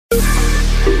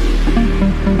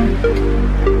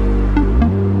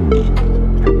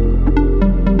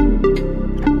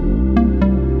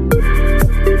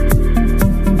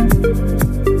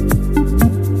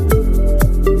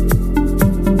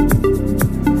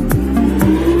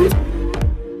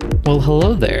Well,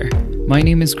 hello there. My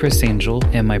name is Chris Angel,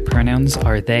 and my pronouns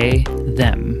are they,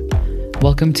 them.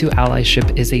 Welcome to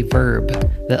Allyship is a Verb,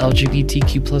 the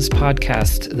LGBTQ plus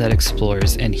podcast that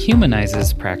explores and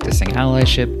humanizes practicing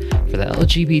allyship for the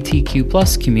LGBTQ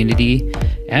plus community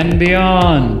and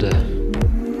beyond.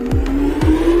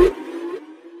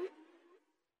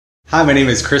 Hi, my name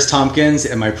is Chris Tompkins,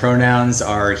 and my pronouns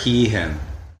are he, him.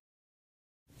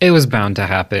 It was bound to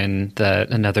happen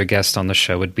that another guest on the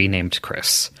show would be named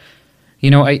Chris. You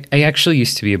know, I actually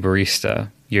used to be a barista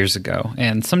years ago,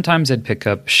 and sometimes I'd pick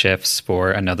up shifts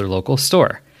for another local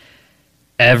store.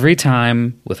 Every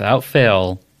time, without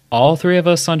fail, all three of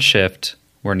us on shift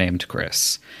were named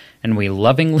Chris, and we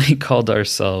lovingly called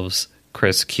ourselves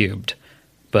Chris Cubed.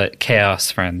 But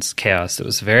chaos, friends, chaos. It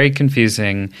was very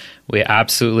confusing. We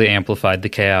absolutely amplified the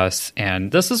chaos,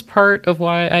 and this is part of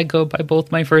why I go by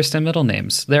both my first and middle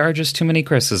names. There are just too many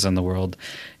Chris's in the world,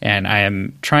 and I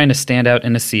am trying to stand out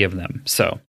in a sea of them.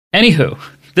 So, anywho,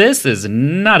 this is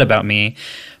not about me.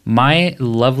 My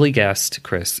lovely guest,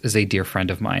 Chris, is a dear friend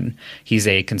of mine. He's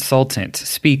a consultant,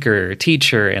 speaker,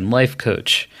 teacher, and life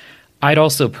coach. I'd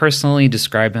also personally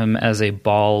describe him as a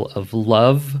ball of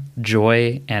love,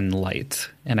 joy, and light.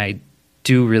 And I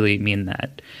do really mean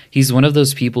that. He's one of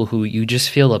those people who you just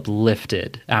feel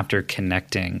uplifted after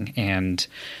connecting. And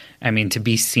I mean, to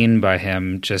be seen by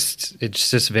him, it's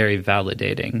just very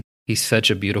validating. He's such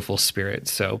a beautiful spirit.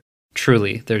 So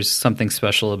truly, there's something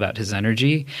special about his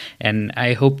energy. And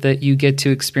I hope that you get to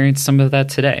experience some of that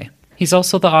today. He's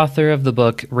also the author of the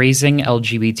book Raising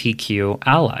LGBTQ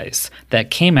Allies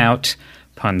that came out,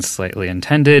 pun slightly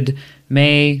intended,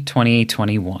 May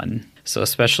 2021. So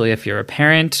especially if you're a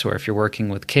parent or if you're working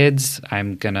with kids,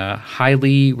 I'm going to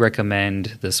highly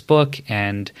recommend this book,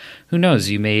 and who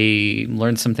knows, you may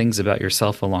learn some things about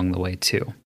yourself along the way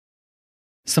too.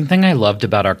 Something I loved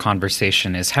about our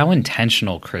conversation is how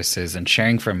intentional Chris is in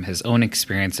sharing from his own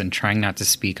experience and trying not to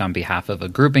speak on behalf of a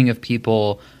grouping of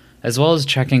people, as well as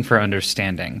checking for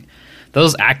understanding.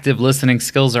 Those active listening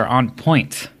skills are on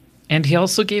point. And he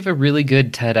also gave a really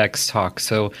good TEDx talk,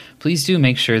 so please do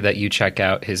make sure that you check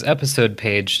out his episode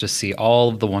page to see all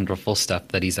of the wonderful stuff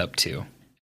that he's up to.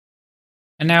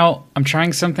 And now, I'm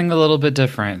trying something a little bit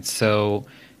different, so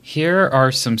here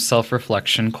are some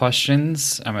self-reflection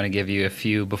questions. I'm going to give you a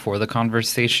few before the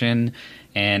conversation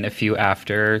and a few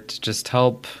after to just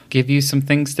help give you some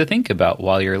things to think about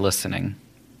while you're listening.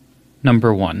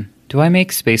 Number 1, do I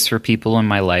make space for people in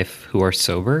my life who are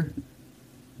sober?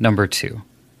 Number 2,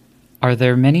 are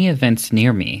there many events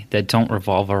near me that don't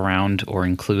revolve around or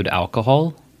include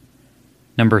alcohol?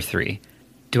 Number 3,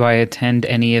 do I attend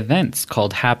any events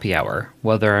called happy hour,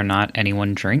 whether or not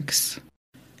anyone drinks?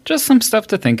 Just some stuff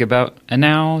to think about, and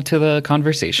now to the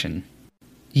conversation.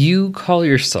 You call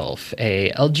yourself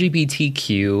a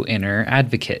LGBTQ inner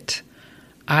advocate.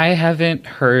 I haven't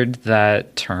heard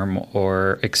that term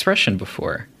or expression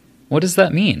before. What does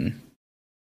that mean?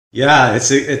 Yeah, it's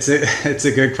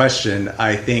a good question.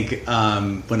 I think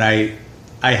when I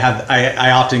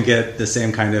often get the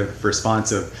same kind of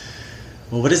response of,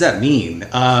 well, what does that mean?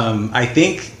 I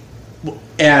think,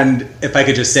 and if I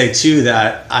could just say too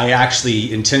that I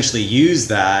actually intentionally use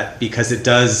that because it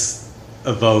does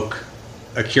evoke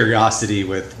a curiosity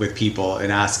with people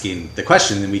in asking the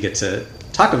question, and we get to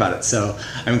talk about it. So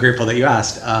I'm grateful that you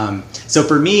asked. So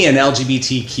for me, an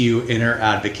LGBTQ inner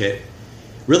advocate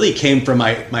really came from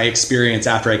my experience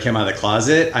after I came out of the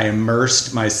closet. I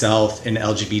immersed myself in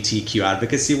LGBTQ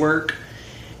advocacy work.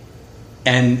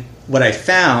 And what I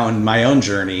found, my own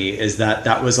journey, is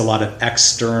that was a lot of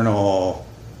external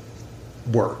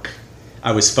work.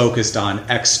 I was focused on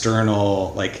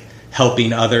external, like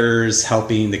helping others,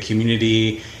 helping the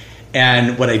community.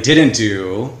 And what I didn't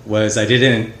do was I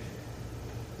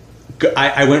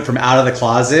went from out of the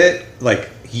closet, like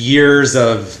years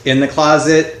of in the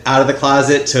closet, out of the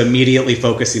closet, to immediately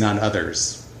focusing on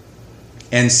others.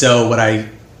 And so what I,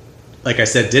 like I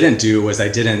said, didn't do was I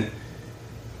didn't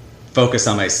focus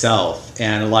on myself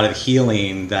and a lot of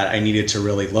healing that I needed to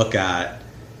really look at,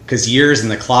 because years in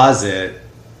the closet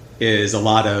is a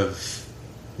lot of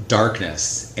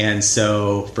darkness. And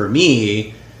so for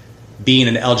me, being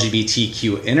an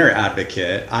LGBTQ inner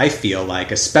advocate, I feel like,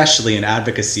 especially in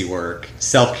advocacy work,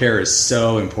 self-care is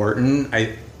so important.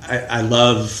 I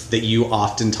love that you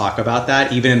often talk about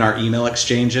that. Even in our email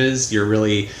exchanges, you're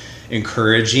really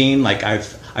encouraging. Like I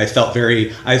felt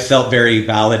very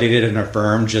validated and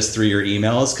affirmed just through your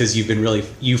emails, because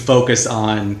you focus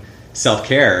on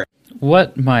self-care.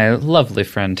 What my lovely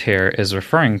friend here is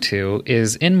referring to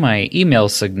is in my email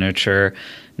signature.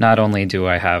 Not only do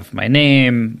I have my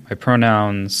name, my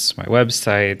pronouns, my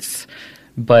websites,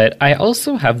 But I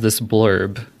also have this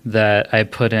blurb that I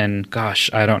put in, gosh,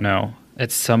 I don't know,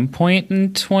 at some point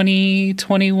in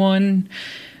 2021,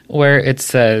 where it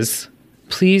says,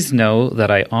 please know that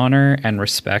I honor and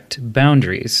respect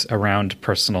boundaries around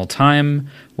personal time,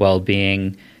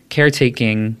 well-being,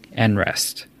 caretaking, and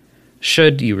rest.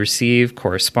 Should you receive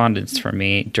correspondence from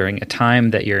me during a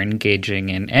time that you're engaging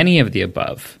in any of the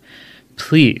above,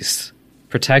 please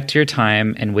protect your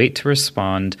time and wait to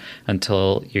respond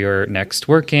until you're next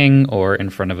working or in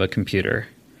front of a computer.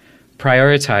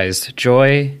 Prioritize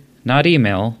joy, not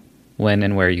email, when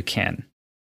and where you can.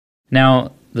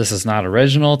 Now, this is not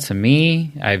original to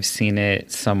me. I've seen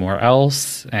it somewhere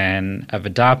else and I've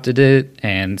adopted it.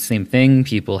 And same thing,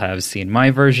 people have seen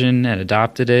my version and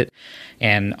adopted it.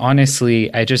 And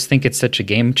honestly, I just think it's such a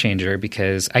game changer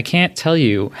because I can't tell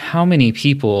you how many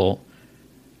people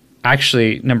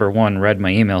actually, number one, read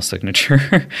my email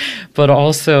signature, but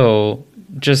also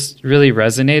just really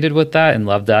resonated with that and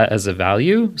loved that as a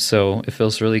value. So it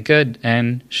feels really good.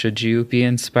 And should you be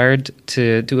inspired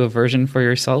to do a version for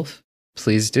yourself,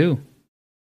 please do.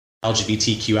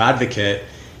 LGBTQ advocate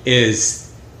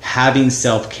is having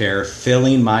self-care,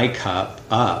 filling my cup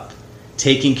up,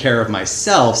 taking care of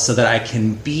myself so that I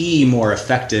can be more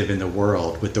effective in the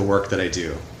world with the work that I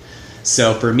do.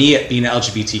 So for me, being an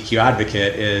LGBTQ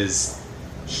advocate is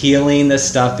healing the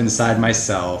stuff inside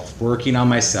myself, working on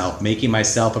myself, making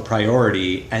myself a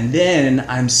priority, and then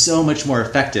I'm so much more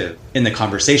effective in the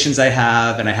conversations I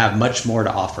have, and I have much more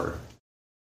to offer.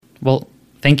 Well,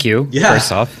 thank you,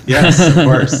 first off. Yes, of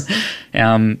course.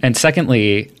 And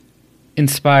secondly,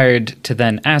 inspired to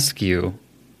then ask you,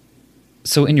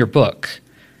 so in your book,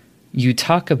 you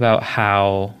talk about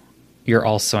how you're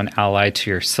also an ally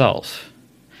to yourself.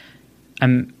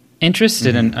 I'm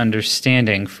interested in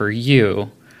understanding for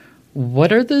you,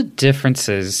 what are the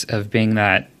differences of being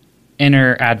that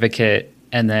inner advocate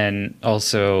and then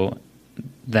also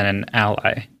then an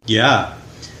ally? Yeah.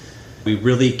 We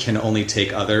really can only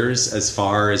take others as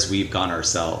far as we've gone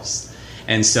ourselves.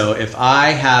 And so if I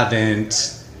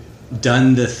haven't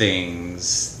done the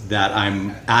things that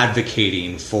I'm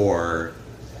advocating for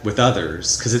with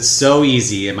others, because it's so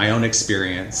easy in my own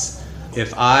experience,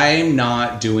 if I'm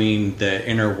not doing the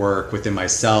inner work within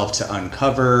myself to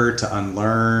uncover, to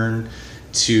unlearn,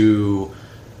 to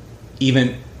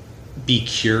even be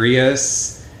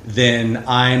curious, then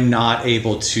I'm not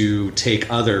able to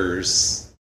take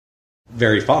others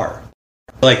very far.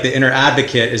 Like the inner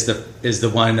advocate is the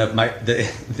one of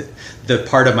the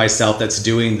part of myself that's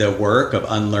doing the work of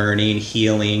unlearning,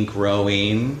 healing,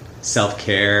 growing,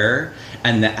 self-care,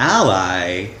 and the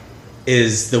ally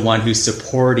is the one who's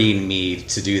supporting me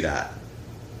to do that.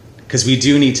 Because we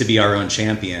do need to be our own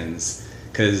champions,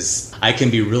 because I can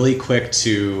be really quick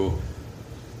to,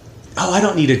 I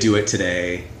don't need to do it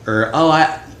today, or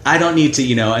I don't need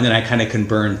to, and then I kind of can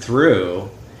burn through.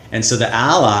 And so the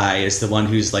ally is the one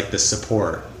who's like the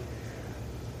support.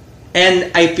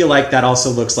 And I feel like that also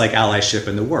looks like allyship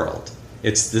in the world.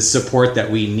 It's the support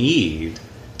that we need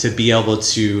to be able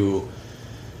to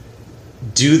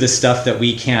do the stuff that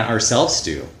we can't ourselves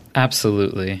do.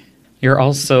 Absolutely. You're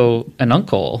also an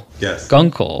uncle. Yes.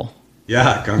 Gunkle.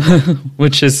 Yeah, gunkle.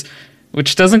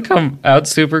 which doesn't come out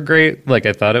super great like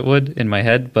I thought it would in my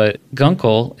head, but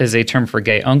gunkle is a term for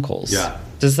gay uncles. Yeah.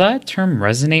 Does that term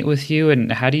resonate with you,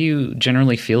 and how do you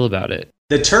generally feel about it?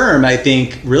 The term, I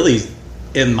think, really,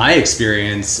 in my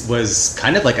experience, was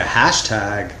kind of like a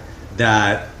hashtag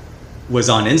that was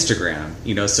on Instagram,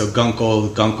 so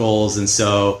gunkle, gunkles. And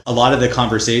so a lot of the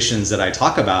conversations that I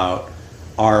talk about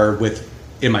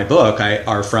in my book,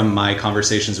 are from my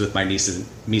conversations with my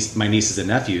nieces and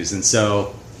nephews. And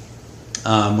so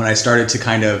when I started to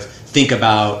kind of think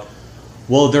about,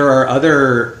 well, there are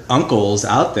other uncles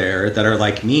out there that are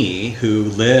like me who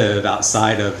live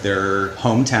outside of their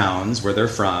hometowns where they're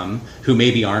from, who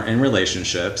maybe aren't in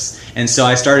relationships. And so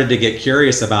I started to get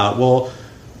curious about, well,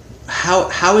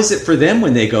 how is it for them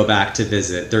when they go back to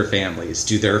visit their families?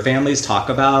 Do their families talk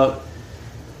about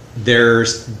their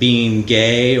being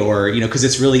gay, or, because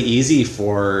it's really easy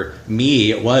for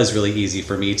me, it was really easy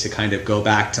for me to kind of go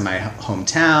back to my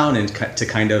hometown and to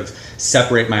kind of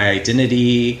separate my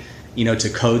identity, to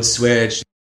code switch.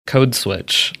 Code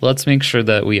switch. Let's make sure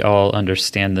that we all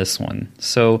understand this one.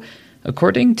 So,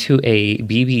 according to a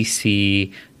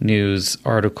BBC News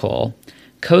article,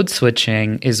 code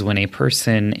switching is when a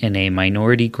person in a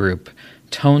minority group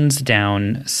tones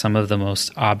down some of the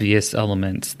most obvious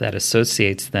elements that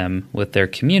associates them with their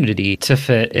community to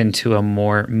fit into a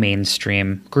more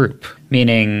mainstream group.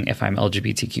 Meaning, if I'm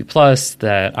LGBTQ+,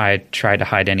 that I try to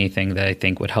hide anything that I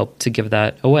think would help to give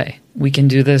that away. We can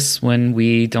do this when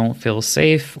we don't feel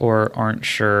safe or aren't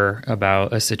sure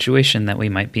about a situation that we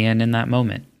might be in that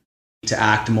moment. To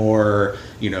act more,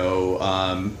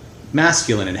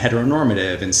 masculine and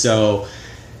heteronormative. And so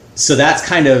that's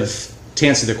kind of, to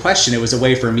answer the question, it was a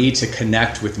way for me to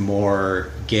connect with more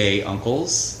gay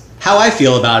uncles. How I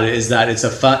feel about it is that it's a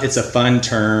fun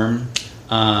term.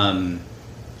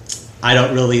 I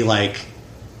don't really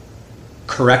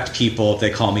correct people if they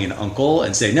call me an uncle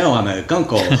and say, no, I'm a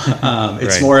gunkle.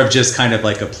 It's Right. more of just kind of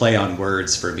like a play on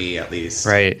words for me, at least.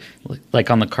 Right. Like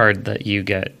on the card that you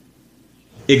get.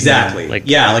 Exactly. Like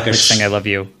saying I love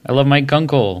you. I love my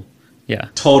gunkle. Yeah.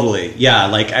 Totally.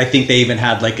 Yeah. I think they even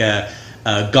had a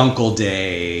gunkle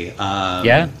day.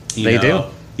 Yeah, they do.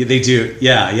 Yeah, they do.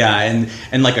 Yeah. Yeah.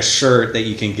 And like a shirt that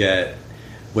you can get,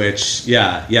 which,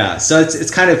 yeah. So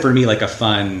it's kind of for me a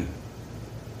fun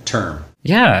term.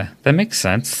 Yeah, that makes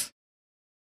sense.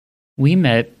 We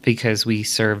met because we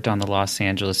served on the Los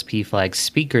Angeles PFLAG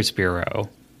Speakers Bureau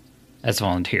as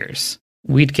volunteers.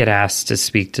 We'd get asked to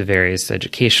speak to various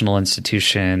educational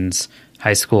institutions,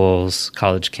 high schools,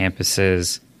 college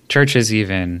campuses, churches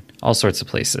even, all sorts of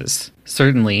places.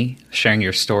 Certainly, sharing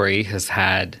your story has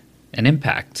had an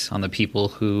impact on the people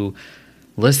who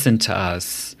listen to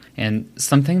us. And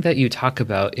something that you talk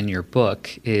about in your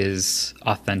book is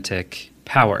authentic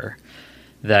power.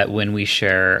 That when we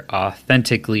share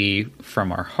authentically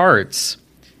from our hearts,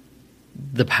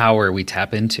 the power we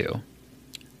tap into.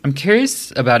 I'm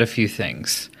curious about a few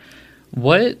things.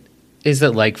 What is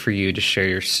it like for you to share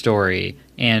your story,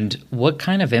 and what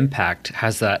kind of impact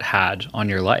has that had on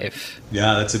your life?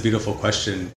 Yeah, that's a beautiful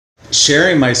question.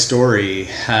 Sharing my story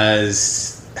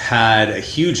has had a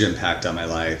huge impact on my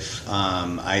life.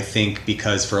 I think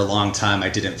because for a long time I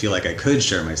didn't feel like I could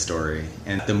share my story.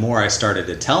 And the more I started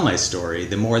to tell my story,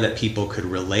 the more that people could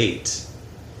relate.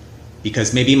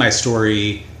 Because maybe my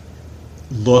story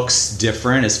looks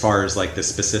different as far as the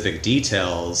specific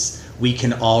details, we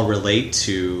can all relate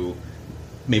to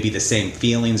maybe the same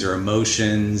feelings or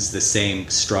emotions, the same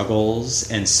struggles.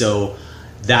 And so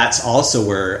that's also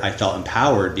where I felt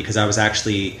empowered, because I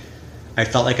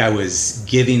felt like I was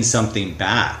giving something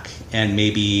back and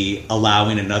maybe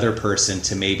allowing another person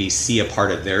to maybe see a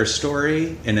part of their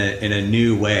story in a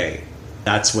new way.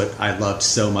 That's what I loved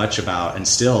so much about, and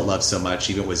still love so much,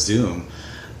 even with Zoom,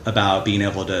 about being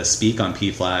able to speak on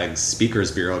PFLAG's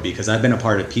Speakers Bureau, because I've been a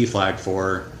part of PFLAG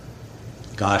for,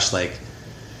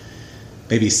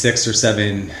 maybe 6 or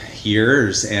 7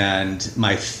 years, and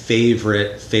my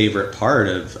favorite part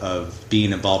of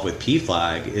being involved with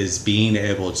PFLAG is being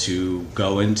able to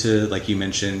go into, like you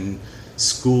mentioned,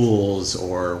 schools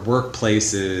or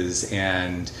workplaces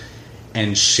and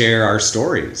share our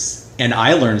stories. And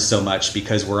I learned so much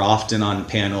because we're often on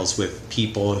panels with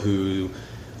people who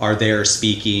are there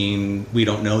speaking. We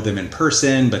don't know them in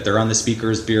person, but they're on the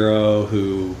Speakers Bureau,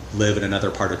 who live in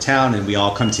another part of town, and we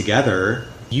all come together.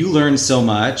 You learn so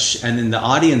much, and then the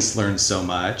audience learns so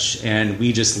much, and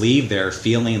we just leave there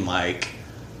feeling like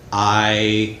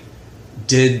I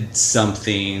did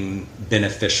something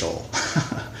beneficial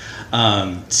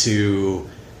to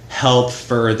help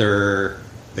further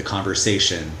the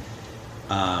conversation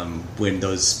when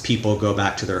those people go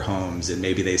back to their homes and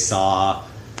maybe they saw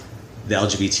the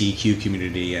LGBTQ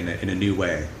community in a new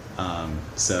way.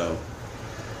 So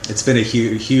it's been a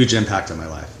huge impact on my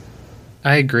life.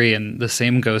 I agree, and the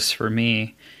same goes for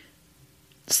me.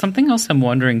 Something else I'm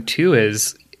wondering too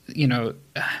is,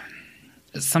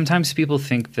 sometimes people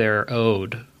think they're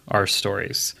owed our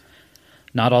stories.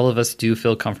 Not all of us do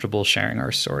feel comfortable sharing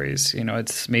our stories.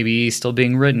 It's maybe still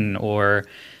being written, or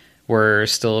we're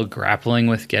still grappling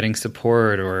with getting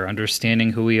support or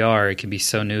understanding who we are. It can be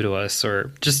so new to us,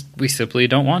 or just we simply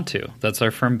don't want to. That's our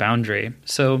firm boundary.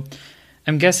 So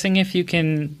I'm guessing if you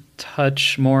can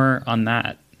touch more on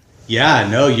that. Yeah,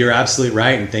 no, you're absolutely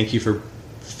right. And thank you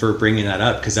for bringing that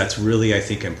up, because that's really, I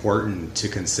think, important to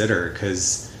consider,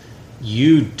 because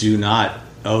you do not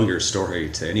owe your story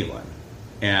to anyone.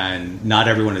 And not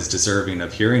everyone is deserving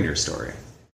of hearing your story.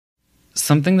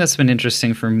 Something that's been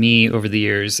interesting for me over the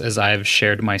years as I've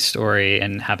shared my story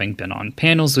and having been on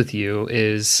panels with you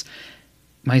is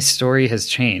my story has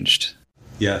changed.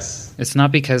 Yes. It's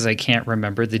not because I can't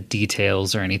remember the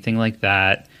details or anything like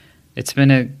that. It's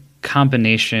been a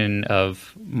combination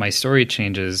of my story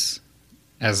changes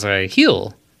as I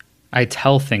heal. I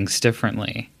tell things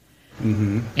differently.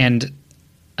 Mm-hmm. And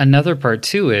another part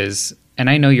too is and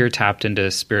I know you're tapped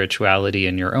into spirituality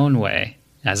in your own way,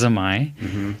 as am I.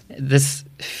 Mm-hmm. This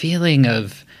feeling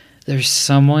of there's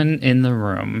someone in the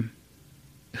room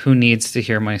who needs to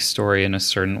hear my story in a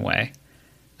certain way.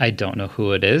 I don't know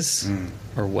who it is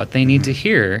or what they need to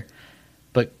hear,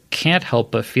 but can't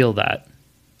help but feel that.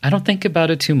 I don't think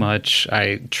about it too much.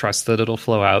 I trust that it'll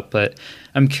flow out, but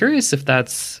I'm curious if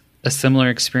that's a similar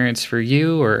experience for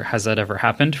you, or has that ever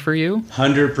happened for you?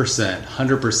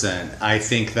 100%. I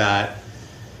think that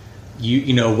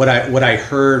you know what I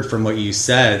heard from what you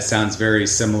said sounds very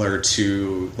similar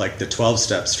to like the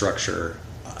 12-step structure.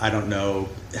 I don't know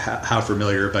how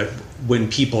familiar, but when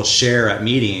people share at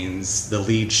meetings, the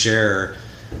lead share,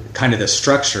 kind of the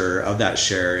structure of that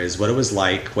share is what it was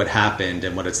like, what happened,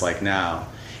 and what it's like now.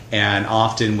 And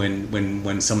often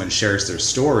when someone shares their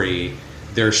story,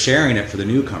 they're sharing it for the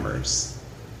newcomers,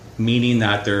 meaning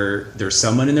that there's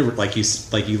someone in the, like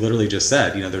you literally just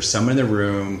said, you know, there's someone in the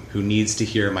room who needs to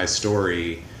hear my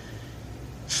story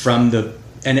from the,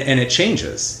 and it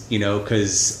changes, you know,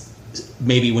 because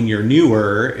maybe when you're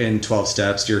newer in 12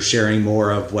 steps, you're sharing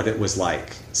more of what it was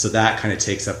like. So that kind of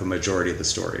takes up a majority of the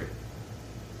story.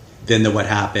 Then what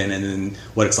happened, and then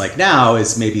what it's like now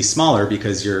is maybe smaller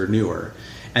because you're newer.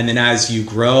 And then as you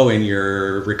grow in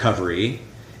your recovery,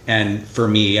 and for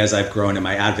me, as I've grown in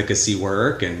my advocacy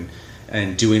work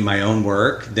and doing my own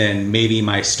work, then maybe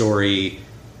my story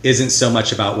isn't so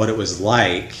much about what it was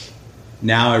like.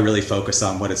 Now I really focus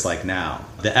on what it's like now.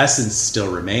 The essence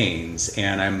still remains,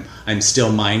 and I'm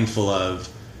still mindful of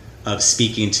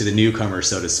speaking to the newcomer,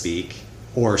 so to speak,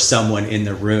 or someone in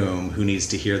the room who needs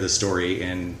to hear the story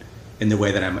in the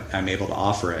way that I'm able to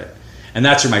offer it. And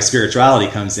that's where my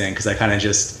spirituality comes in, because I kind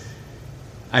of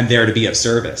I'm there to be of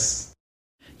service.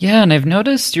 Yeah, and I've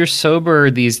noticed you're sober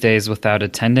these days without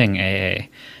attending AA.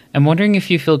 I'm wondering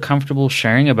if you feel comfortable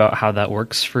sharing about how that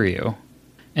works for you.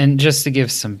 And just to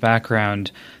give some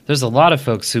background, there's a lot of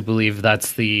folks who believe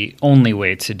that's the only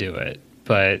way to do it,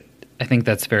 but I think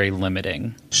that's very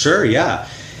limiting. Sure, yeah.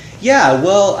 Yeah,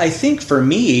 well, I think for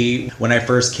me, when I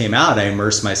first came out, I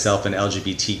immersed myself in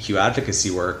LGBTQ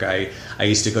advocacy work. I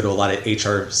used to go to a lot of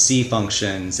HRC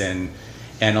functions and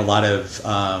a lot of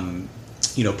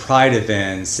pride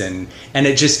events, and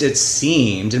it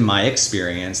seemed, in my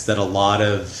experience, that a lot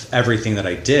of everything that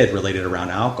I did related around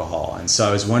alcohol. And so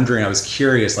I was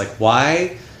curious, like,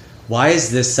 why is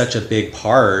this such a big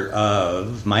part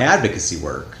of my advocacy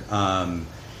work?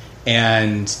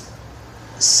 And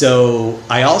so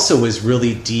I also was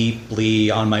really deeply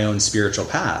on my own spiritual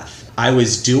path. I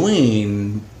was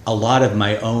doing a lot of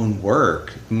my own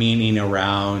work, meaning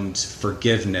around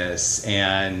forgiveness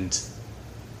and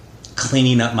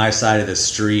cleaning up my side of the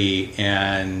street.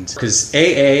 And because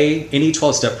AA, any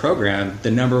 12-step program,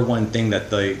 the number one thing that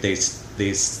they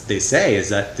say is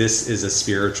that this is a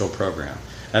spiritual program.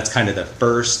 That's kind of the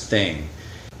first thing.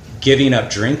 Giving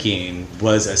up drinking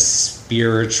was a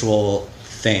spiritual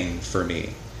thing for me.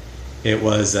 It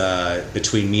was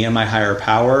between me and my higher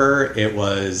power. It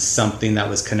was something that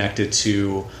was connected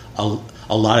to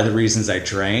a lot of the reasons I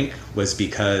drank was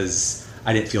because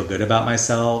I didn't feel good about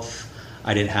myself.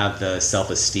 I didn't have the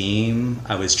self-esteem.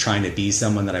 I was trying to be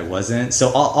someone that I wasn't. So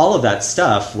all of that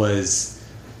stuff was,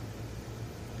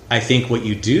 I think, what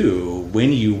you do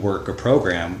when you work a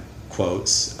program,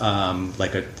 quotes,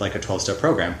 like a 12-step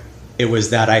program. It was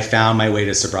that I found my way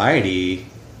to sobriety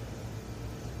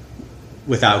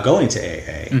without going to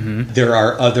AA. Mm-hmm. There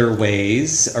are other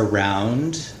ways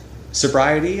around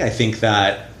sobriety. I think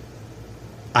that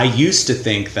I used to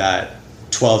think that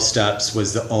 12 steps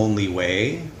was the only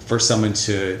way for someone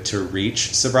to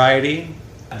reach sobriety.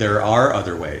 There are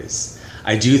other ways.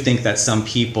 I do think that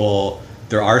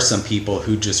there are some people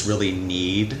who just really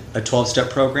need a 12-step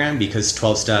program, because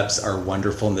 12 steps are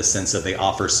wonderful in the sense that they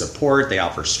offer support, they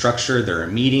offer structure, there are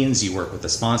meetings, you work with a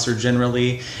sponsor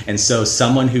generally. And so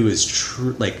someone who is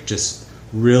just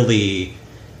really,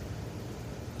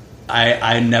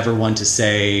 I never want to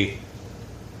say,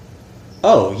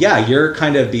 oh yeah, your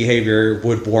kind of behavior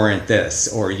would warrant this,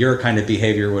 or your kind of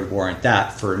behavior would warrant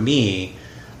that. For me,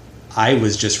 I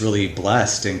was just really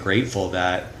blessed and grateful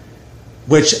that,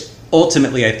 which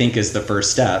ultimately I think is the first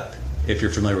step. If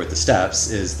you're familiar with the steps,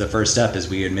 is the first step is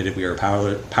we admitted we were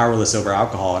powerless over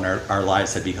alcohol and our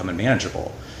lives had become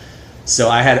unmanageable. So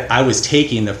I was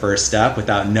taking the first step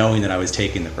without knowing that I was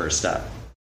taking the first step,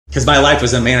 because my life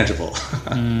was unmanageable.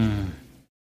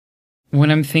 When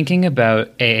I'm thinking about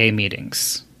AA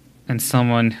meetings and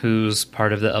someone who's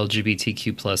part of the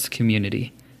LGBTQ plus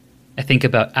community, I think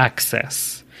about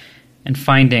access and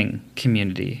finding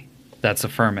community that's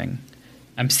affirming.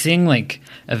 I'm seeing like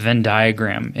a Venn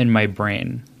diagram in my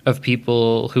brain of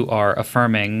people who are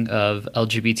affirming of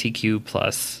LGBTQ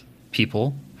plus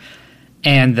people,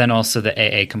 and then also the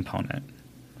AA component,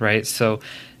 right? So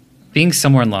being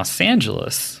somewhere in Los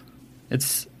Angeles,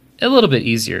 it's a little bit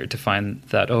easier to find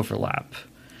that overlap.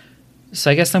 So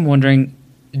I guess I'm wondering,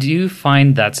 do you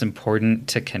find that's important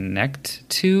to connect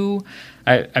to?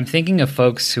 I'm thinking of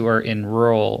folks who are in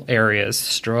rural areas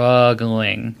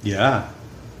struggling. Yeah.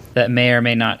 That may or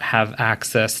may not have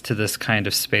access to this kind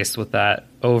of space with that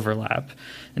overlap.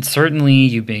 And certainly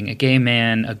you being a gay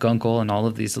man, a gunkle, and all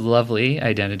of these lovely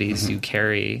identities you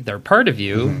carry, they're part of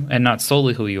you and not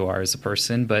solely who you are as a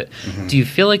person. But do you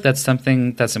feel like that's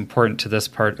something that's important to this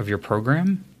part of your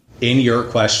program? In your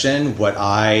question, what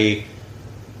I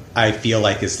feel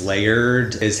like is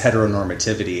layered is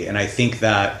heteronormativity. And I think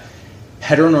that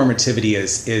heteronormativity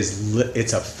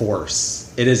it's a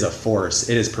force. It is a force.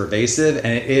 It is pervasive,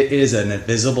 and it is an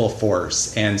invisible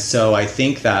force. And so I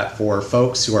think that for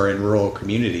folks who are in rural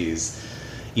communities,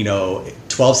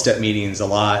 12-step meetings, a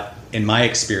lot, in my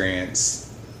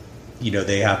experience,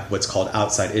 they have what's called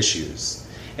outside issues.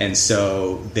 And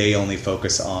so they only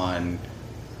focus on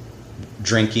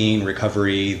drinking,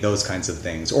 recovery, those kinds of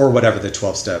things, or whatever the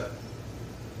 12-step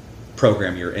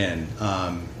program you're in.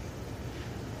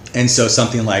 And so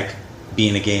something like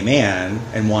being a gay man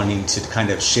and wanting to kind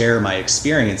of share my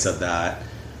experience of that,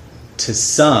 to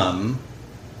some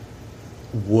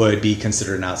would be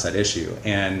considered an outside issue.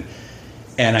 And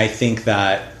I think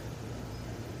that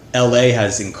LA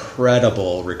has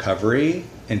incredible recovery,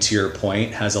 and to your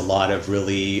point, has a lot of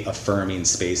really affirming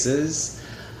spaces.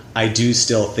 I do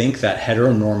still think that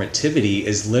heteronormativity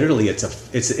is literally,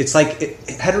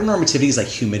 heteronormativity is like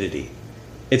humidity.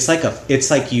 It's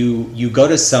like you go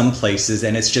to some places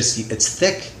and it's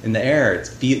thick in the air.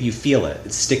 You feel it.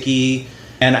 It's sticky.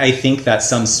 And I think that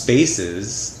some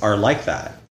spaces are like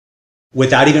that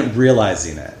without even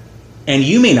realizing it. And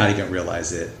you may not even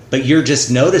realize it, but you're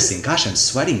just noticing, gosh, I'm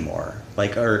sweating more.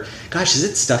 Or gosh, is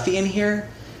it stuffy in here?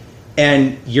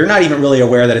 And you're not even really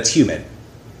aware that it's humid.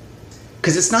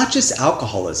 Because it's not just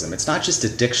alcoholism, it's not just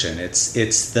addiction,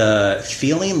 it's the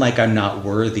feeling like I'm not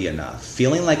worthy enough,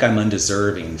 feeling like I'm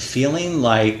undeserving, feeling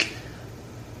like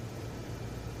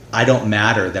I don't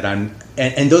matter, that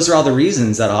and those are all the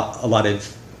reasons that a lot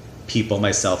of people,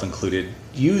 myself included,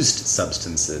 used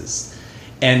substances.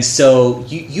 And so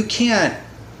you can't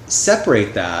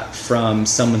separate that from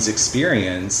someone's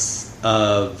experience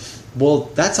of,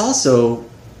 well, that's also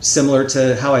similar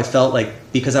to how I felt like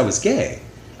because I was gay.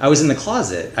 I was in the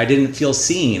closet. I didn't feel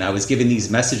seen. I was given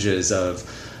these messages of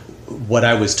what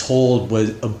I was told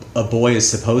was a boy is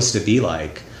supposed to be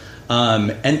like.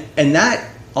 And that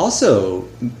also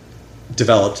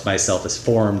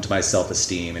formed my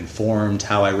self-esteem and formed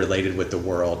how I related with the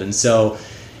world. And so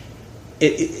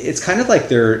it's kind of like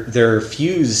they're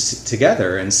fused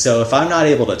together. And so if I'm not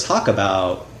able to talk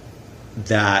about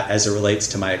that as it relates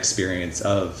to my experience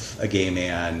of a gay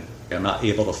man, I'm not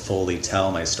able to fully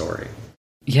tell my story.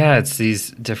 Yeah, it's these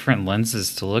different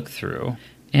lenses to look through.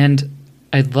 And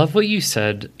I love what you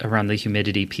said around the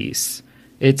humidity piece.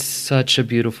 It's such a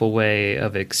beautiful way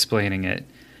of explaining it,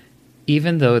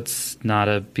 even though it's not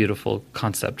a beautiful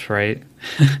concept, right?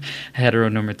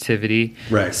 Heteronormativity.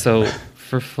 Right. So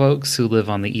for folks who live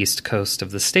on the East Coast of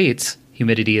the States,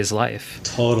 humidity is life.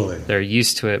 Totally. They're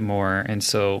used to it more. And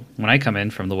so when I come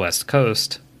in from the West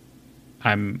Coast,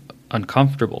 I'm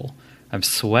uncomfortable. I'm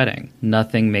sweating.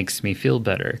 Nothing makes me feel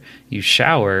better. You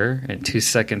shower, and 2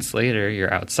 seconds later,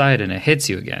 you're outside, and it hits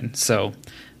you again. So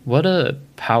what a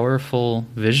powerful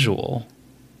visual.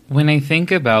 When I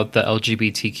think about the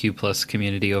LGBTQ plus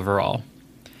community overall,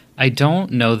 I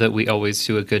don't know that we always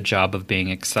do a good job of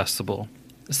being accessible.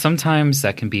 Sometimes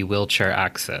that can be wheelchair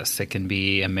access. It can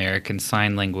be American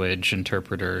Sign Language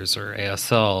interpreters or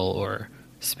ASL or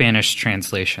Spanish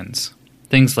translations,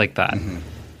 things like that. Mm-hmm.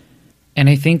 And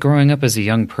I think growing up as a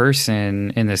young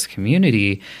person in this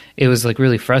community, it was like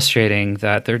really frustrating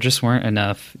that there just weren't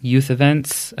enough youth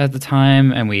events at the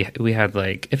time. And we had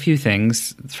like a few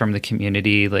things from the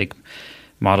community, like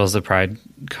Models of Pride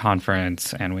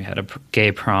conference, and we had a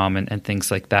gay prom and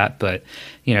things like that. But,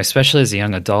 especially as a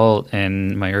young adult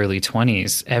in my early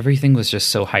 20s, everything was just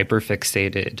so hyper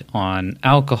fixated on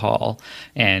alcohol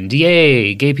and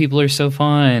yay, gay people are so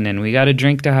fun and we got to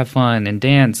drink to have fun and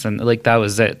dance. And like, that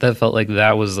was it. That felt like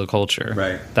that was the culture.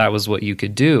 Right. That was what you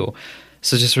could do.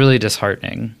 So just really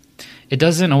disheartening. It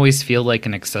doesn't always feel like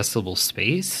an accessible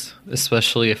space,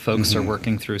 especially if folks are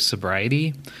working through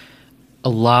sobriety. A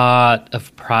lot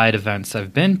of Pride events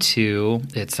I've been to,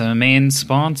 it's a main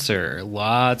sponsor,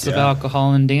 lots of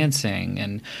alcohol and dancing.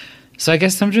 And so I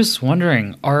guess I'm just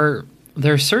wondering, are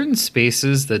there certain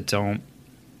spaces that don't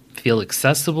feel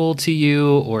accessible to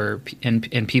you or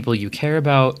and people you care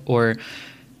about? Or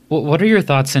what are your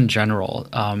thoughts in general?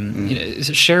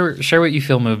 Share what you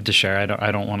feel moved to share.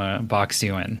 I don't want to box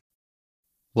you in.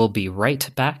 We'll be right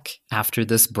back after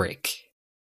this break.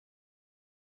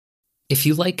 If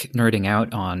you like nerding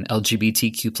out on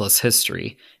LGBTQ plus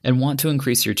history and want to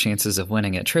increase your chances of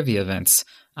winning at trivia events,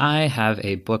 I have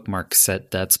a bookmark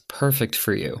set that's perfect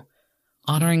for you.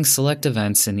 Honoring select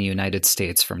events in the United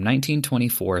States from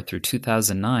 1924 through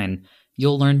 2009,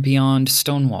 you'll learn beyond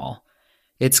Stonewall.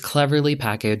 It's cleverly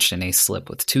packaged in a slip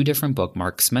with 2 different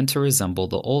bookmarks meant to resemble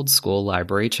the old-school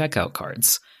library checkout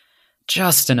cards.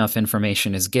 Just enough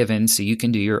information is given so you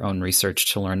can do your own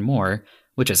research to learn more,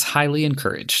 which is highly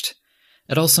encouraged.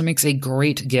 It also makes a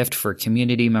great gift for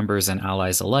community members and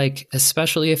allies alike,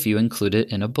 especially if you include it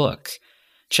in a book.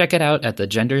 Check it out at the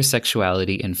Gender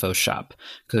Sexuality Info Shop.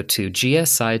 Go to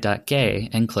gsi.gay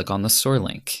and click on the store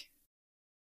link.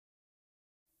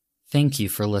 Thank you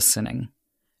for listening.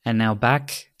 And now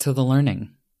back to the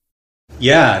learning.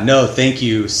 Yeah, no, thank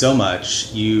you so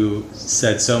much. You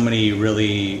said so many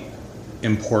really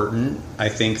important, I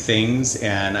think, things,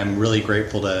 and I'm really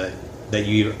grateful that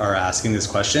you are asking this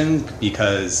question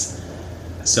because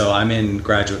so I'm in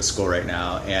graduate school right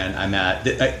now, and I'm at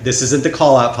this isn't the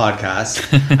call out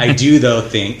podcast. I do though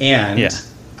think, and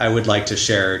I would like to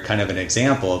share kind of an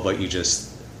example of what you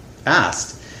just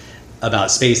asked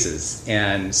about spaces.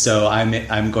 And so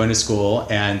I'm going to school,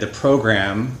 and the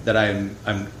program that I'm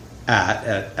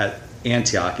at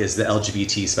Antioch is the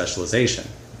LGBT specialization.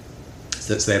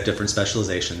 So they have different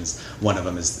specializations. One of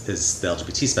them is the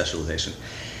LGBT specialization.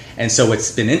 And so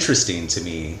what's been interesting to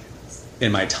me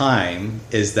in my time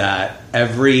is that I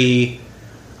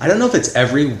don't know if it's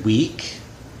every week,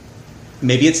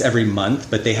 maybe it's every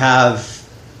month, but I'm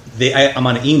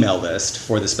on an email list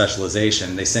for the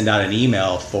specialization. They send out an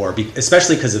email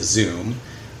especially because of Zoom,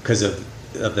 because of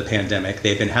the pandemic,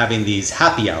 they've been having these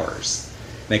happy hours.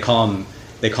 They call them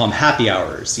happy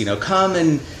hours, come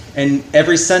and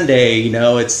every Sunday,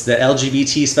 it's the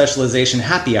LGBT specialization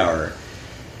happy hour.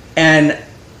 And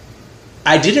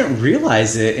I didn't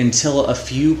realize it until a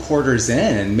few quarters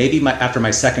in, maybe after my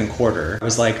second quarter. I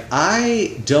was like,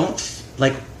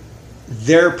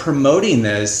 they're promoting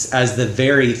this as the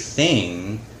very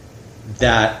thing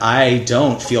that I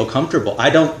don't feel comfortable. I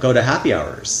don't go to happy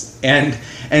hours. And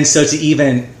so to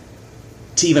even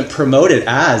promote it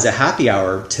as a happy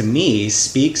hour, to me,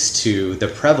 speaks to the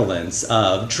prevalence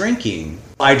of drinking.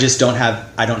 I didn't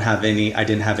have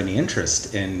any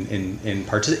interest in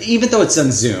participating, even though it's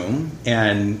on Zoom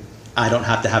and I don't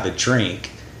have to have a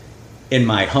drink in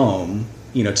my home,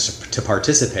 to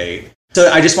participate.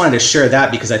 So I just wanted to share that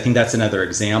because I think that's another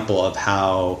example of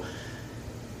how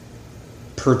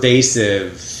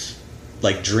pervasive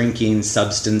drinking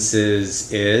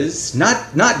substances is,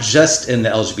 not just in the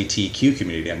LGBTQ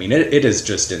community. I mean, it is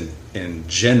just in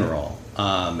general,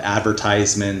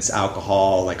 advertisements,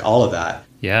 alcohol, all of that.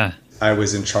 Yeah. I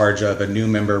was in charge of a new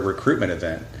member recruitment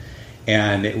event,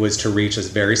 and it was to reach a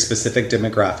very specific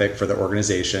demographic for the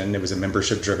organization. It was a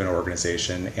membership-driven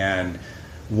organization, and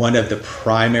one of the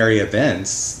primary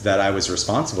events that I was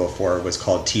responsible for was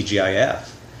called TGIF,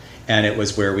 and it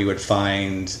was where we would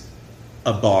find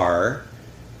a bar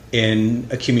in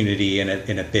a community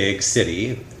in a big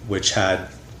city, which had,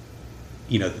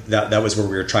 that was where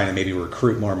we were trying to maybe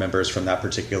recruit more members from that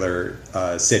particular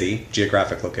city,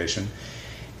 geographic location.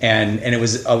 And I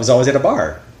was always at a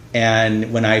bar.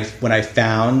 And when I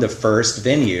found the first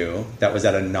venue that was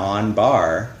at a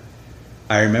non-bar,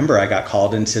 I remember I got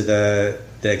called into the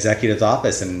executive's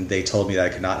office, and they told me that I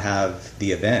could not have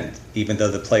the event, even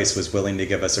though the place was willing to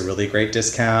give us a really great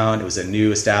discount. It was a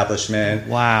new establishment.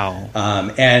 Wow.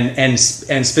 And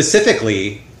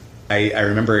specifically, I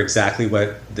remember exactly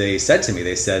what they said to me.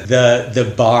 They said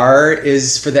the bar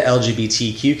is for the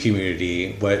LGBTQ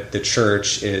community, what the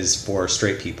church is for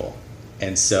straight people.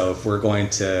 And so if we're going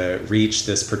to reach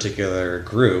this particular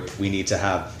group, we need to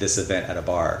have this event at a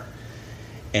bar.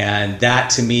 And that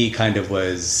to me kind of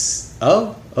was,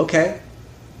 oh, okay.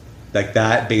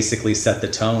 That basically set the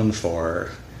tone for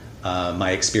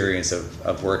my experience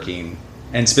of working,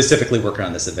 and specifically working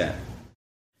on this event.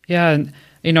 Yeah,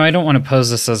 I don't want to pose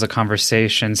this as a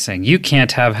conversation saying you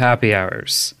can't have happy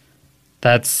hours.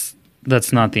 That's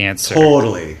not the answer.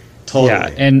 Totally. Yeah,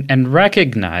 and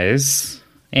recognize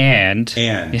and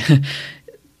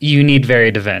you need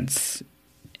varied events,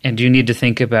 and you need to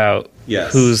think about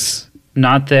who's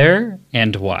not there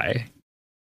and why.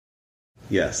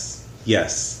 Yes.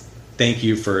 Thank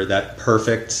you for that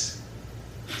perfect.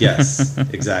 Yes,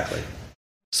 exactly.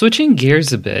 Switching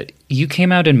gears a bit, you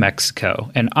came out in Mexico,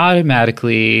 and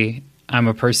automatically I'm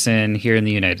a person here in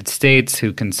the United States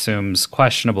who consumes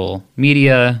questionable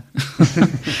media.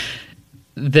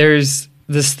 There's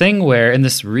this thing where, and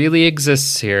this really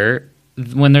exists here,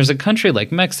 when there's a country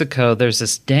like Mexico, there's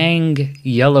this dang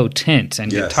yellow tint and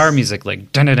guitar music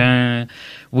like dun-dun-dun,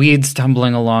 weeds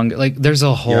tumbling along. Like there's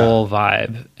a whole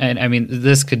vibe. And I mean,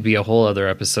 this could be a whole other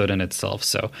episode in itself.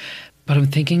 So, but I'm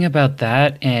thinking about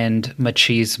that and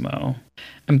machismo.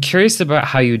 I'm curious about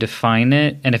how you define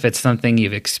it and if it's something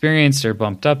you've experienced or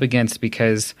bumped up against,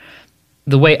 because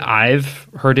the way I've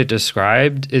heard it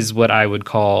described is what I would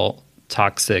call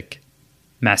toxic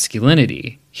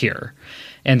masculinity here.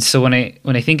 And so when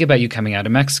I think about you coming out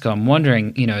of Mexico, I'm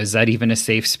wondering, is that even a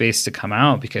safe space to come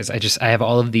out? Because I have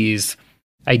all of these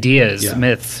ideas,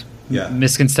 myths,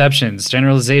 misconceptions,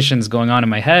 generalizations going on in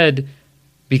my head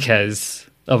because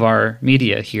of our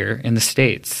media here in the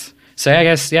States. So I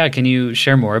guess, can you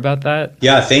share more about that?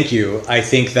 Yeah, thank you. I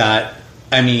think that,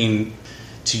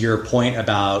 to your point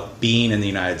about being in the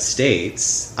United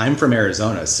States, I'm from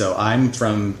Arizona. So I'm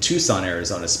from Tucson,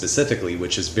 Arizona specifically,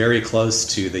 which is very close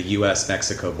to the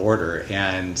US-Mexico border.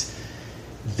 And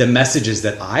the messages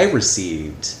that I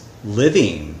received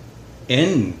living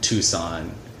in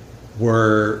Tucson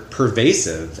were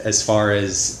pervasive as far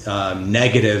as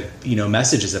negative,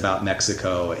 messages about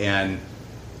Mexico and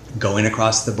going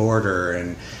across the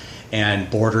border and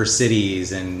border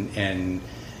cities and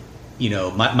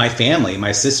my family,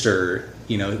 my sister,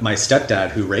 my stepdad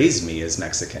who raised me is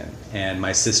Mexican, and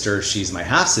my sister, she's my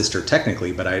half sister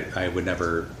technically, but I would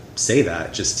never say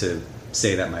that, just to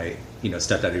say that my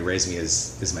stepdad who raised me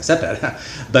is my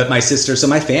stepdad. But my sister, so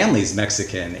my family's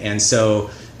Mexican, and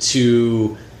so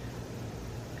to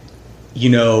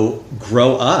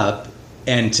grow up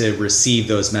and to receive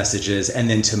those messages and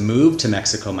then to move to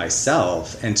Mexico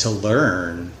myself and to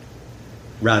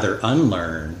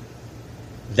unlearn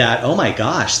that, oh my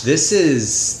gosh, this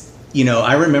is,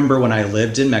 I remember when I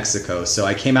lived in Mexico. So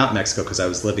I came out in Mexico because I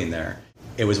was living there.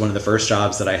 It was one of the first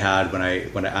jobs that I had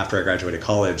after I graduated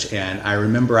college. And I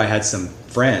remember I had some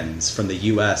friends from the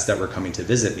US that were coming to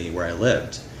visit me where I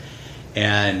lived.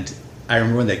 And I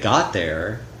remember when they got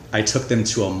there, I took them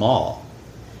to a mall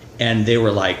and they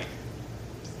were like,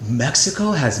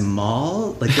 Mexico has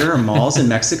mall? Like there are malls in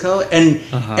Mexico? And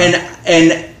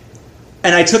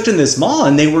I took them to this mall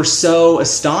and they were so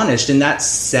astonished, and that's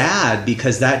sad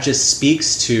because that just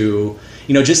speaks to,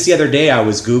 just the other day I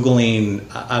was Googling,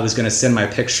 I was going to send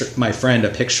my friend a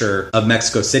picture of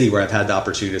Mexico City where I've had the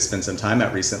opportunity to spend some time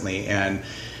at recently. And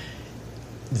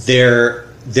there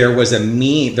was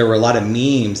there were a lot of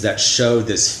memes that showed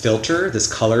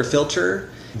this color filter.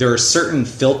 There are certain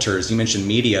filters, you mentioned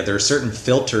media, there are certain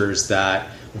filters that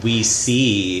we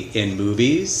see in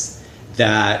movies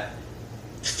that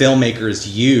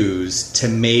filmmakers use to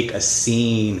make a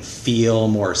scene feel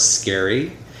more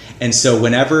scary. And so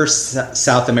whenever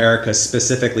South America,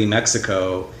 specifically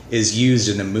Mexico, is used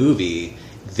in a movie,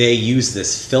 they use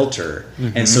this filter.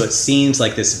 Mm-hmm. And so it seems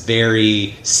like this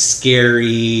very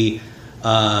scary,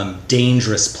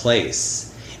 dangerous place.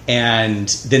 And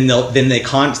then so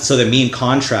the meme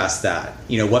contrasts that,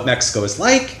 what Mexico is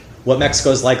like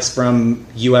from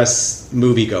US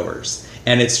moviegoers.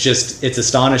 And it's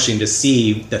astonishing to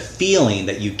see the feeling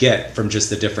that you get from just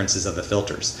the differences of the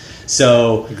filters.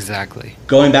 So exactly.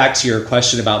 Going back to your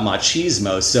question about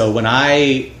machismo. So when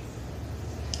I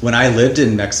lived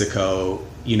in Mexico,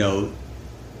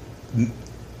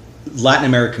 Latin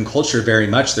American culture, very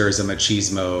much there is a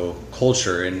machismo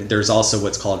culture, and there's also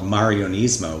what's called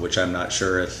marionismo, which I'm not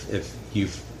sure if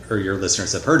you've or your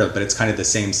listeners have heard of, but it's kind of the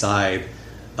same side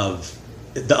of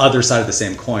the other side of the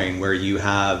same coin, where you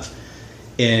have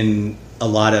in a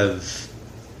lot of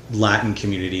Latin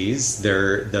communities,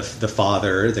 the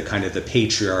father, the kind of the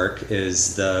patriarch,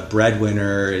 is the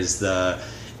breadwinner, is the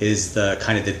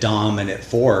kind of the dominant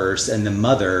force, and the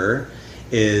mother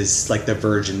is like the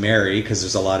Virgin Mary, because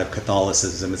there's a lot of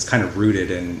Catholicism. It's kind of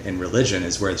rooted in religion,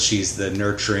 is where she's the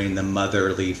nurturing, the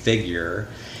motherly figure.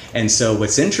 And so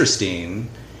what's interesting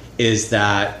is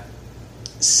that,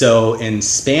 so in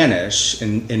Spanish,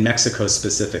 in Mexico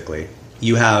specifically,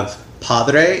 you have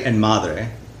padre and madre.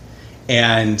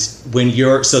 And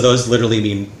so those literally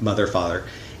mean mother, father.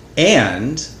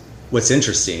 And what's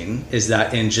interesting is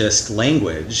that in just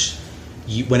language,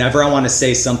 whenever I want to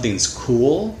say something's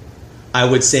cool, I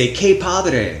would say que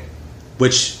padre,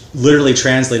 which literally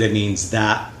translated means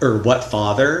that, or what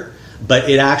father, but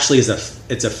it actually is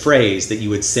it's a phrase that you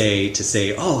would say to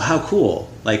say, oh, how cool,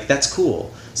 like that's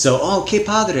cool. So, oh, que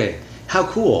padre, how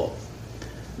cool.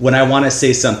 When I want to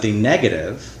say something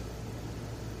negative,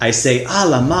 I say, a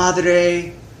la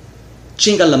madre,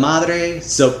 chinga la madre.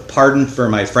 So pardon for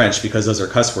my French because those are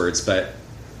cuss words, but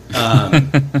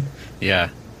yeah.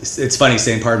 It's funny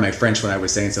saying pardon my French when I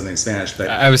was saying something in Spanish.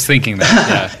 But I was thinking that,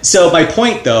 yeah. So my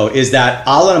point, though, is that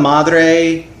a la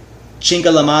madre,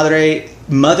 chinga la madre,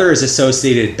 mother is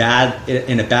associated bad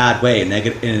in a bad way, in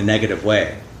a negative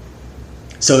way.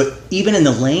 So even in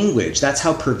the language, that's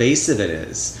how pervasive it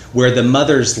is, where the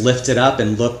mother's lifted up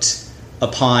and looked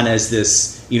upon as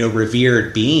this,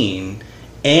 revered being,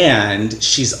 and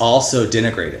she's also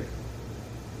denigrated.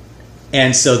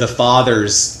 And so the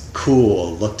father's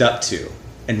cool, looked up to,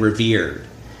 and revered.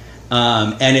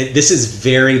 This is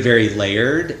very, very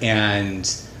layered and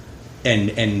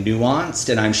nuanced,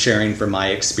 and I'm sharing from my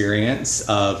experience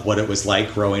of what it was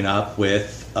like growing up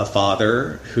with a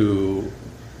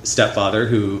stepfather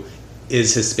who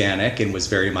is Hispanic and was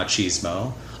very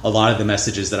machismo. A lot of the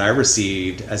messages that I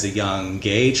received as a young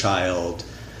gay child,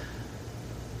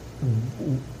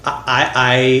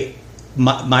 my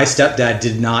stepdad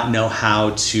did not know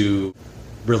how to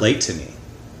relate to me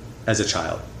as a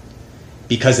child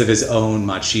because of his own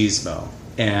machismo.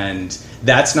 And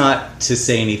that's not to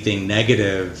say anything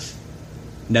negative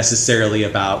necessarily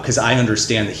about, because I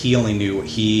understand that he only knew what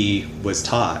he was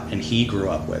taught and he grew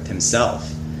up with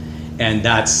himself. And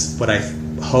that's what I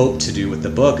hope to do with the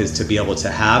book, is to be able to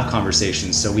have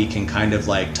conversations so we can kind of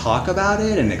like talk about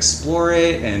it and explore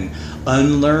it and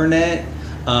unlearn it,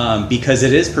 because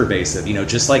it is pervasive.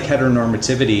 Just like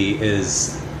heteronormativity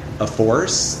is a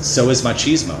force, so is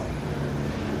machismo.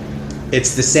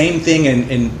 It's the same thing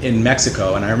in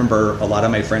Mexico, and I remember a lot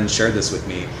of my friends shared this with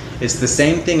me. It's the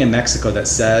same thing in Mexico that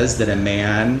says that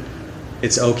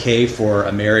it's okay for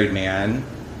a married man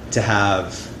to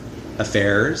have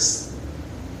affairs,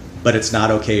 but it's not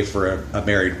okay for a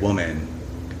married woman.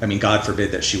 I mean, God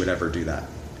forbid that she would ever do that.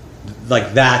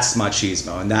 Like, that's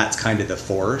machismo, and that's kind of the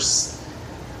force.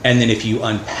 And then if you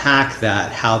unpack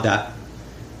that, how that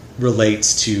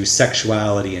relates to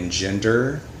sexuality and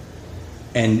gender,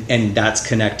 and that's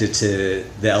connected to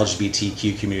the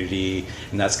LGBTQ community,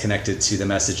 and that's connected to the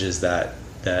messages that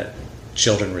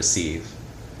children receive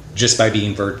just by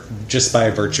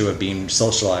virtue of being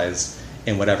socialized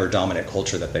in whatever dominant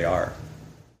culture that they are.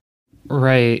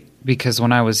 Right, because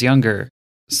when I was younger,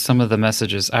 some of the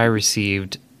messages I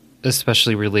received,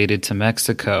 especially related to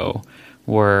Mexico,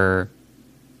 were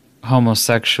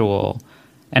homosexual,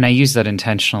 and I use that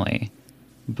intentionally,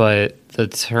 but the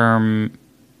term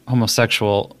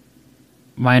homosexual,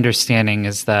 my understanding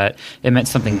is that it meant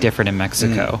something different in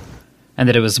Mexico, and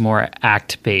that it was more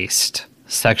act-based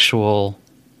sexual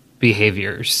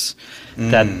behaviors,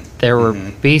 that there were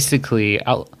basically,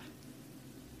 I'll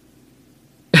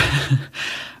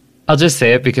just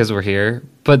say it because we're here,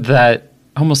 but that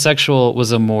homosexual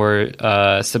was a more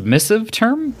submissive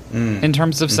term in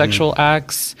terms of sexual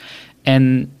acts,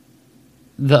 and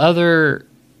the other,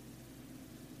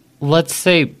 let's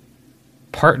say,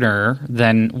 partner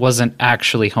then wasn't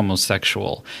actually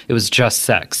homosexual. It was just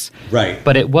sex. Right.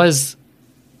 But it was,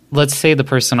 let's say the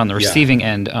person on the receiving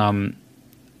end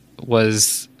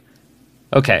was,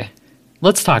 okay,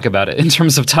 let's talk about it in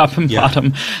terms of top and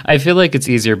bottom. I feel like it's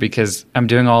easier because I'm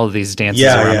doing all of these dances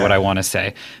around what I want to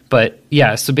say. But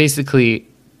yeah, so basically,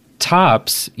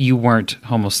 tops, you weren't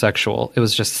homosexual. It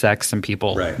was just sex and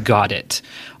people got it.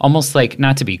 Almost like,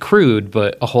 not to be crude,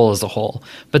 but a whole is a whole.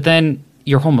 But then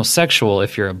you're homosexual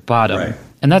if you're a bottom. Right.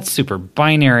 And that's super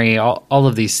binary, all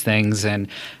of these things. And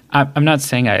I'm not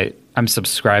saying I'm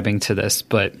subscribing to this,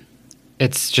 but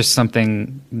it's just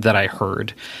something that I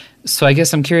heard. So I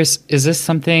guess I'm curious, is this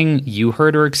something you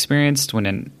heard or experienced when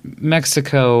in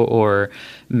Mexico, or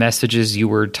messages you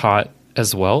were taught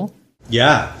as well?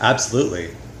 Yeah,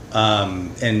 absolutely. And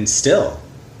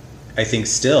I think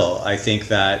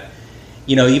that,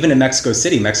 even in Mexico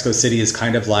City is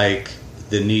kind of like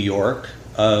the New York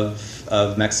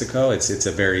of Mexico. It's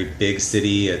a very big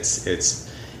city.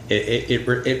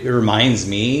 It reminds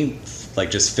me,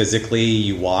 like, just physically,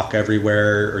 you walk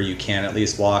everywhere, or you can at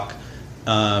least walk.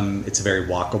 It's a very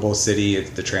walkable city.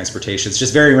 The transportation, it's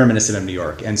just very reminiscent of New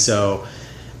York. And so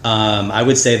I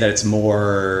would say that it's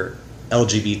more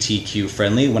LGBTQ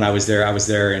friendly. When I was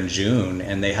there in June,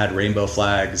 and they had rainbow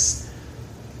flags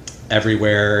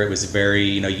everywhere. It was very,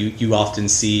 you often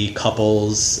see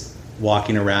couples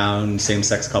walking around,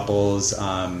 same-sex couples,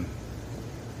 and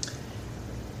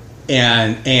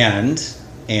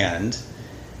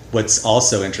what's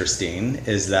also interesting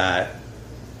is that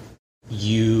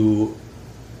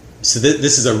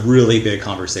this is a really big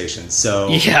conversation. So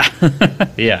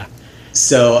yeah.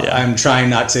 So I'm trying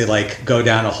not to go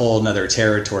down a whole nother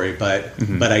territory, but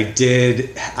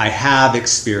I have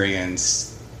experienced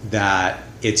that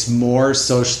it's more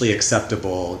socially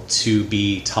acceptable to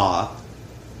be top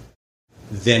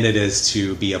than it is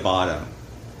to be a bottom.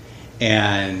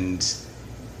 And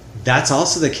that's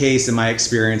also the case in my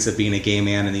experience of being a gay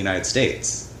man in the United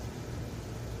States.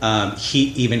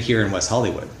 Even here in West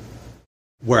Hollywood,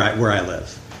 where I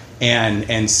live.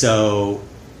 And so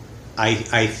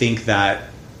I think that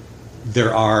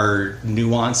there are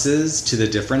nuances to the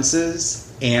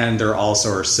differences, and there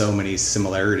also are so many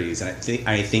similarities. And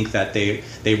I think that they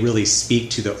really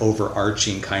speak to the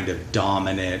overarching kind of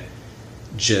dominant,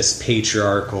 just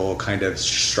patriarchal kind of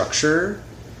structure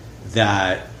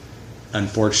that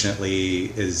unfortunately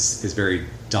is very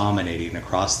dominating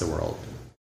across the world.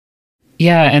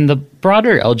 Yeah, and the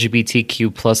broader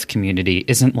LGBTQ plus community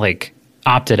isn't like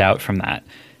opted out from that.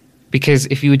 Because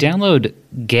if you download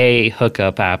gay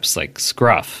hookup apps like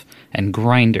Scruff and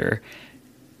Grindr,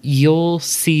 you'll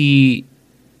see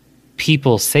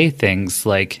people say things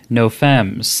like no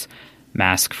femmes,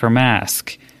 mask for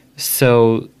mask.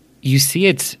 So you see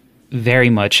it's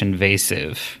very much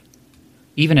invasive,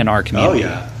 even in our community.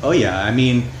 Oh yeah. I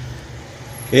mean,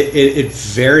 it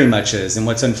very much is. And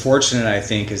what's unfortunate, I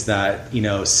think, is that, you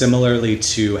know, similarly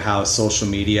to how social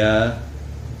media,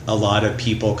 a lot of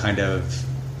people kind of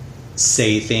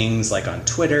say things like on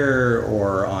Twitter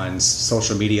or on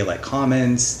social media like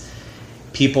comments,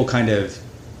 people kind of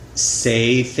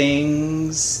say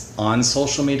things on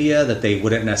social media that they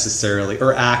wouldn't necessarily,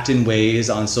 or act in ways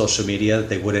on social media that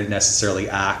they wouldn't necessarily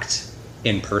act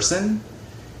in person.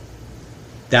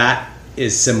 That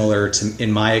is similar to,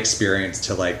 in my experience,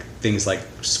 to like things like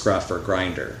Scruff or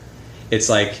Grindr. It's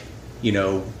like, you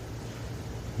know,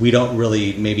 we don't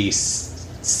really maybe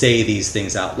say these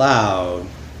things out loud.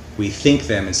 We think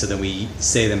them, and so then we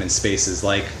say them in spaces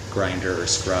like Grindr or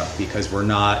Scruff, because we're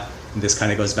not, this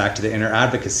kind of goes back to the inner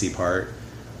advocacy part,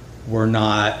 we're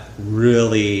not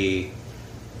really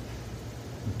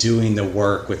doing the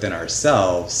work within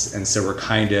ourselves, and so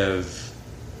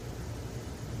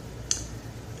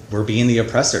we're being the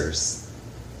oppressors.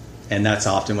 And that's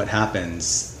often what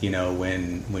happens, you know,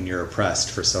 when you're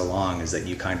oppressed for so long, is that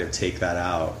you kind of take that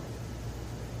out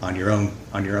on your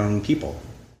own people.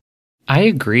 I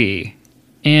agree.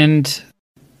 And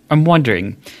I'm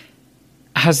wondering,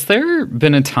 has there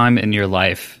been a time in your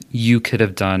life you could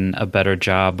have done a better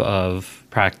job of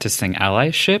practicing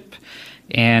allyship?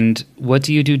 And what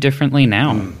do you do differently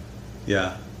now?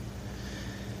 Yeah.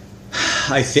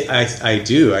 I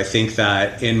do. I think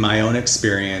that in my own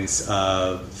experience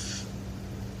I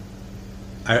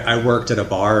worked at a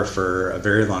bar for a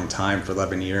very long time, for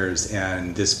 11 years,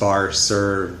 and this bar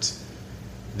served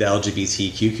the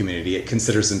LGBTQ community. It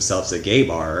considers themselves a gay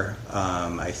bar.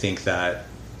 I think that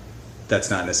that's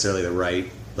not necessarily the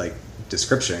right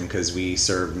description, because we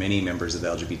serve many members of the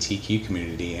LGBTQ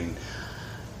community,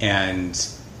 and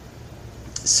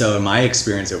so in my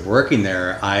experience of working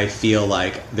there, I feel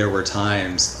like there were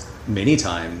many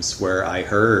times where I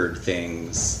heard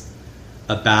things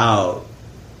about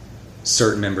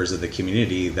certain members of the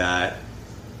community that,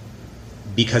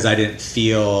 because I didn't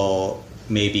feel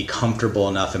maybe comfortable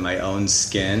enough in my own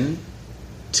skin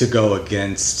to go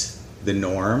against the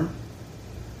norm,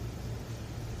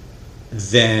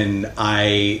 then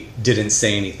I didn't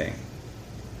say anything.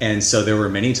 And so there were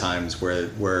many times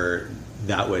where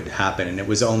that would happen. And it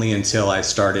was only until I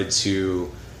started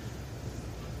to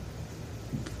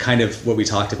kind of, what we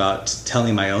talked about,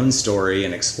 telling my own story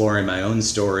and exploring my own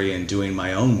story and doing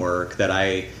my own work, that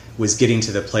I was getting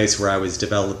to the place where I was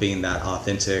developing that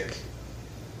authentic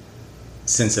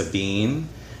sense of being,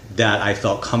 that I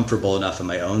felt comfortable enough in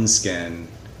my own skin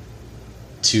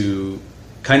to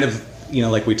kind of, you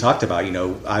know, like we talked about, you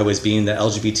know, I was being the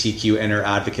LGBTQ inner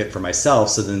advocate for myself.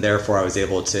 So then therefore I was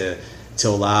able to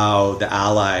allow the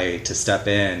ally to step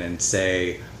in and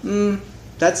say,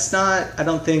 I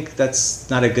don't think that's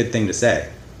not a good thing to say.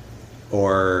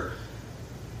 Or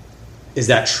is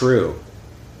that true?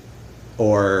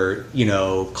 Or, you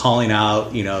know, calling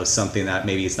out, you know, something that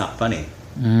maybe it's not funny.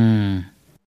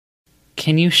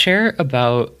 Can you share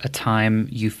about a time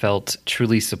you felt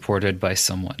truly supported by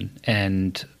someone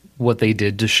and what they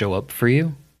did to show up for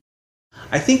you?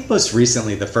 I think most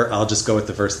recently, I'll just go with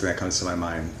the first thing that comes to my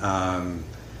mind.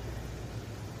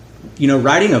 You know,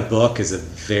 writing a book is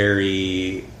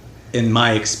in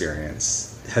my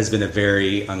experience, has been a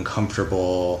very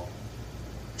uncomfortable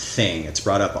thing. It's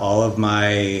brought up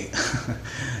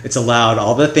it's allowed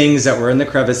all the things that were in the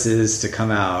crevices to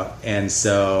come out. And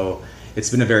so it's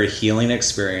been a very healing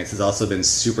experience. It's also been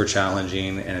super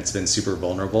challenging, and it's been super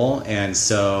vulnerable. And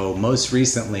so most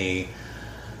recently,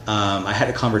 I had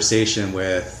a conversation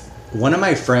with one of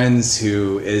my friends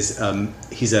who is,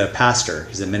 he's a pastor,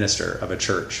 he's a minister of a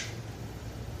church.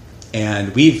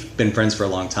 And we've been friends for a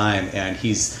long time, and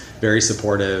he's very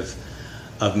supportive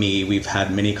of me. We've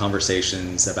had many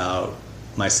conversations about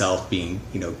myself being,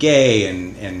 gay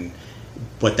and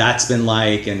what that's been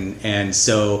like. And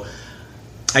so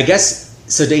I guess,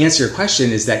 so to answer your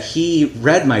question, is that he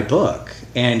read my book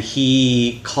and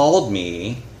he called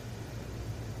me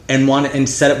and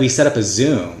we set up a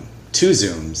Zoom, 2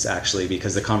 Zooms actually,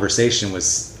 because the conversation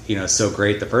was, so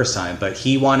great the first time, but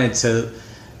he wanted to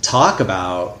talk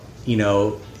about,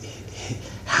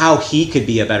 how he could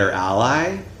be a better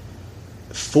ally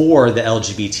for the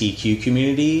LGBTQ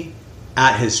community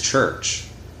at his church.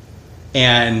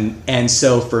 And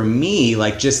so for me,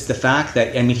 like, just the fact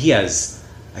that, he has,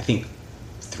 I think,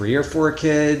 3 or 4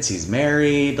 kids, he's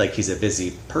married, like, he's a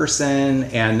busy person,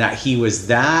 and that he was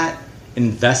that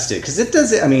invested, because it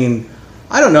doesn't,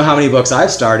 I don't know how many books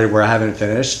I've started where I haven't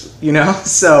finished,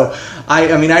 so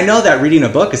I know that reading a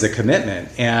book is a commitment,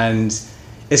 and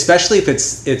especially if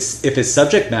it's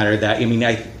subject matter that,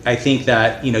 I think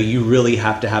that, you really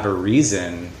have to have a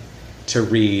reason to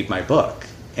read my book.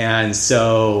 And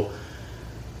so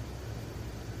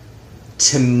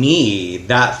to me,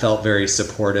 that felt very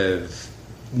supportive,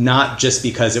 not just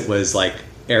because it was, like,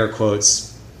 air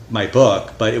quotes, my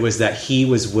book, but it was that he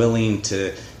was willing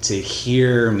to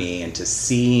hear me and to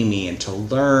see me and to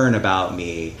learn about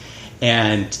me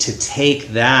and to take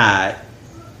that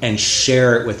and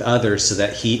share it with others, so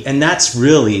that and that's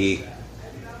really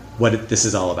what this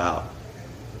is all about,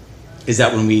 is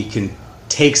that when we can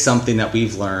take something that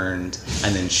we've learned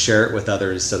and then share it with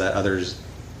others, so that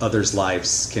others'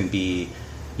 lives can be,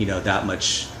 that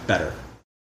much better.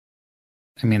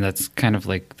 That's kind of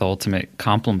like the ultimate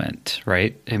compliment,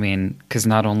 right? Because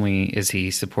not only is he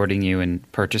supporting you in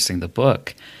purchasing the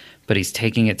book, but he's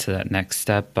taking it to that next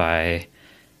step by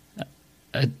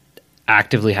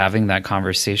actively having that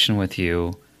conversation with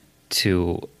you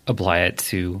to apply it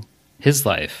to his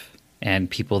life and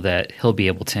people that he'll be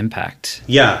able to impact.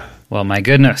 Yeah. Well, my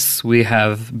goodness, we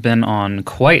have been on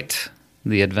quite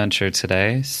the adventure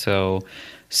today. So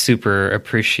super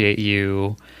appreciate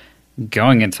you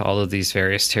going into all of these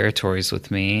various territories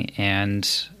with me. And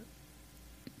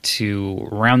to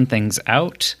round things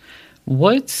out,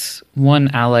 what's one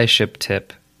allyship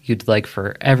tip you'd like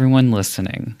for everyone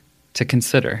listening to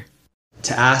consider?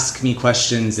 To ask me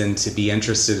questions and to be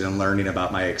interested in learning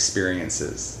about my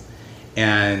experiences.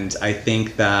 And I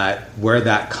think that where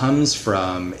that comes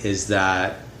from is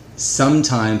that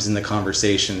sometimes in the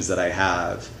conversations that I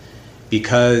have,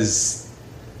 because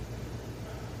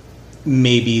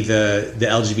maybe the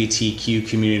LGBTQ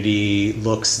community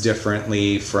looks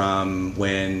differently from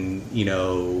when,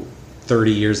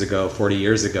 30 years ago, 40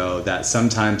 years ago, that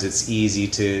sometimes it's easy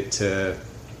to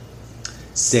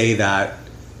say that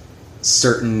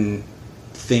certain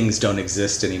things don't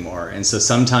exist anymore. And so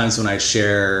sometimes when I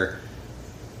share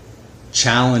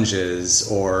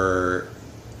challenges or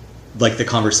like the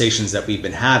conversations that we've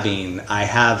been having, I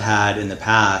have had in the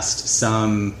past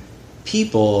some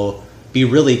people be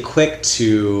really quick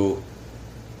to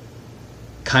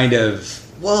kind of,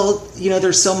 well,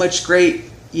 there's so much great,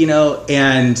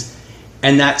 and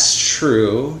that's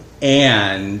true.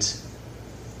 And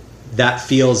that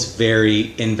feels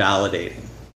very invalidating.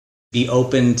 Be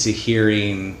open to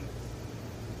hearing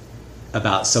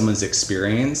about someone's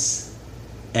experience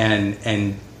and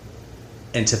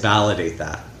to validate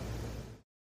that.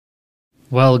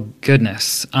 Well,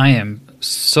 goodness, I am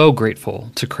so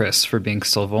grateful to Chris for being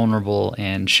so vulnerable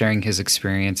and sharing his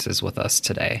experiences with us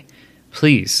today.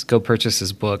 Please go purchase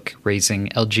his book, Raising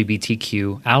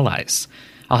LGBTQ Allies.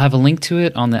 I'll have a link to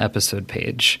it on the episode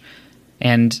page.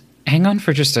 And hang on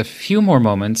for just a few more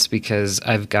moments, because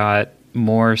I've got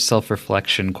more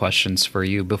self-reflection questions for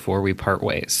you before we part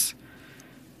ways.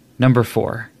 Number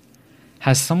 4,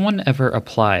 has someone ever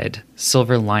applied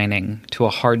silver lining to a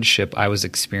hardship I was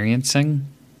experiencing?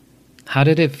 How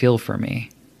did it feel for me?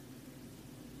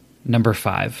 Number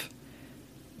 5,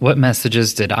 what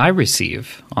messages did I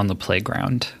receive on the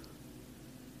playground?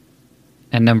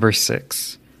 And number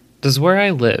 6, does where I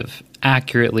live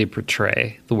accurately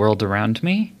portray the world around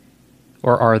me,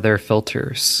 or are there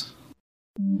filters?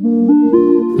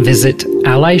 Visit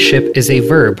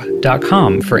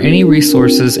allyship.com for any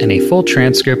resources and a full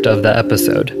transcript of the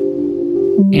episode.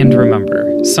 And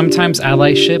remember, sometimes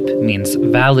allyship means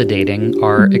validating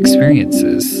our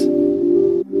experiences.